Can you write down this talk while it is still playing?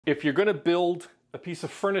If you're going to build a piece of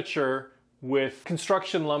furniture with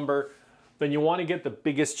construction lumber, then you want to get the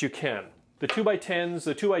biggest you can. The 2x10s,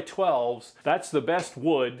 the 2x12s, that's the best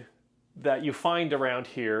wood that you find around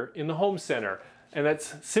here in the home center. And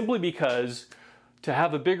that's simply because to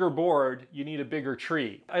have a bigger board, you need a bigger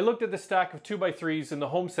tree. I looked at the stack of 2x3s in the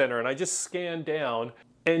home center and I just scanned down,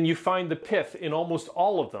 and you find the pith in almost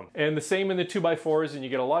all of them. And the same in the 2x4s, and you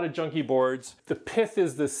get a lot of junky boards. The pith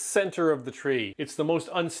is the center of the tree. It's the most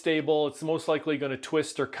unstable, it's the most likely going to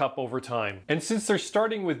twist or cup over time. And since they're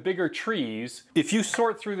starting with bigger trees, if you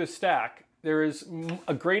sort through the stack, there is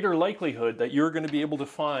a greater likelihood that you're going to be able to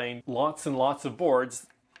find lots and lots of boards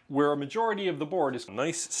where a majority of the board is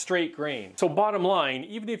nice straight grain. So bottom line,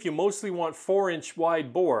 even if you mostly want 4-inch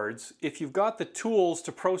wide boards, if you've got the tools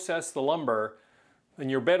to process the lumber, then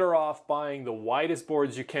you're better off buying the widest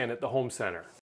boards you can at the home center.